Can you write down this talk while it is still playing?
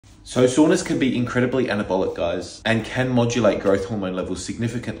So saunas can be incredibly anabolic, guys, and can modulate growth hormone levels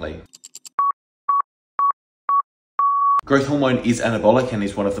significantly. Growth hormone is anabolic and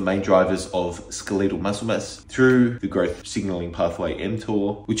is one of the main drivers of skeletal muscle mass through the growth signaling pathway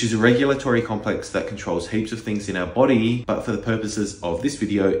mTOR, which is a regulatory complex that controls heaps of things in our body, but for the purposes of this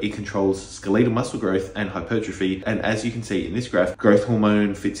video, it controls skeletal muscle growth and hypertrophy. And as you can see in this graph, growth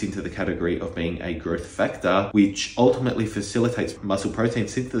hormone fits into the category of being a growth factor, which ultimately facilitates muscle protein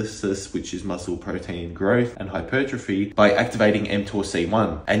synthesis, which is muscle protein growth and hypertrophy, by activating mTOR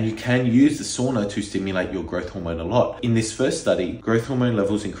C1. And you can use the sauna to stimulate your growth hormone a lot. In this first study, growth hormone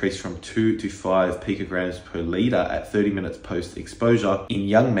levels increased from 2 to 5 picograms per liter at 30 minutes post-exposure in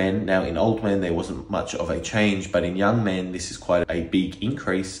young men. Now, in old men, there wasn't much of a change, but in young men, this is quite a big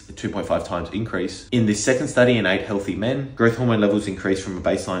increase, a 2.5 times increase. In this second study in 8 healthy men, growth hormone levels increased from a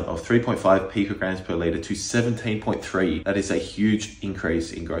baseline of 3.5 picograms per liter to 17.3. That is a huge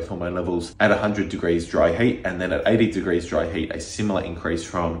increase in growth hormone levels at 100 degrees dry heat, and then at 80 degrees dry heat, a similar increase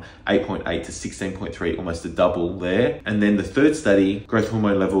from 8.8 to 16.3, almost a double there. And then the third study, growth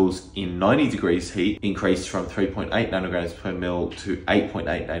hormone levels in 90 degrees heat increased from 3.8 nanograms per mil to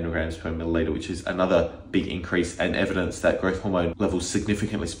 8.8 nanograms per milliliter, which is another big increase and evidence that growth hormone levels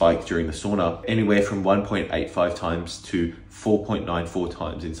significantly spiked during the sauna, anywhere from 1.85 times to 4.94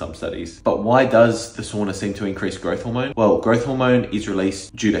 times in some studies. But why does the sauna seem to increase growth hormone? Well, growth hormone is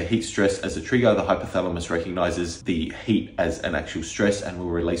released due to heat stress as a trigger. The hypothalamus recognizes the heat as an actual stress and will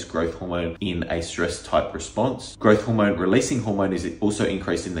release growth hormone in a stress type response. Growth hormone releasing hormone is also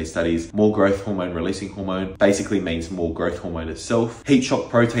increased in these studies. More growth hormone releasing hormone basically means more growth hormone itself. Heat shock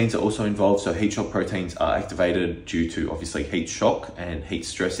proteins are also involved. So heat shock proteins are activated due to obviously heat shock and heat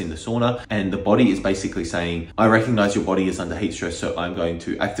stress in the sauna. And the body is basically saying, I recognize your body is under heat stress, so I'm going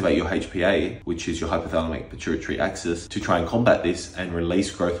to activate your HPA, which is your hypothalamic pituitary axis, to try and combat this and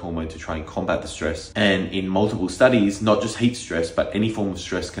release growth hormone to try and combat the stress. And in multiple studies, not just heat stress, but any form of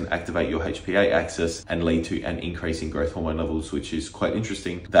stress can activate your HPA axis and lead to an increase in growth hormone levels, which is quite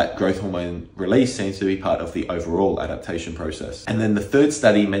interesting. That growth hormone release seems to be part of the overall adaptation process. And then the third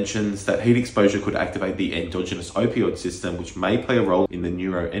study mentions that heat exposure could activate the endogenous opioid system, which may play a role in the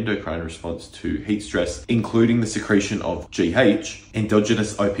neuroendocrine response to heat stress, including the secretion of GH.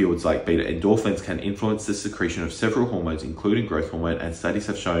 Endogenous opioids like beta endorphins can influence the secretion of several hormones, including growth hormone, and studies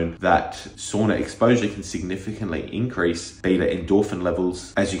have shown that sauna exposure can significantly increase beta endorphin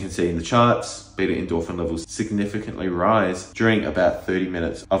levels. As you can see in the charts, beta endorphin levels significantly rise during about 30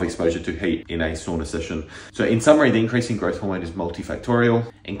 minutes of exposure to heat in a sauna session. So in summary, the increase in growth hormone is multifactorial,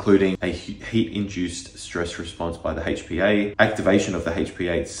 including a heat-induced stress response by the HPA, activation of the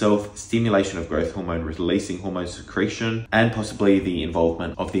HPA itself, stimulation of growth hormone releasing hormone secretion, and possibly the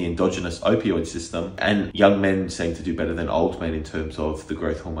involvement of the endogenous opioid system. And young men seem to do better than old men in terms of the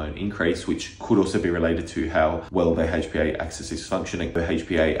growth hormone increase, which could also be related to how well their HPA axis is functioning. The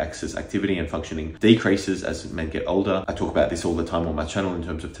HPA axis activity and functioning decreases as men get older. I talk about this all the time on my channel in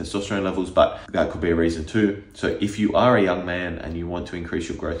terms of testosterone levels, but that could be a reason too. So if you are a young man and you want to increase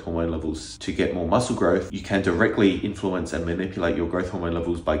your growth hormone levels to get more muscle growth, you can directly influence and manipulate your growth hormone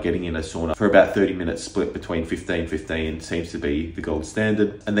levels by getting in a sauna for about 30 minutes, split between 15-15 seems to be the gold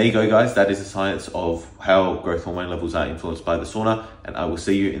standard. And there you go, guys. That is the science of how growth hormone levels are influenced by the sauna, and I will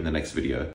see you in the next video.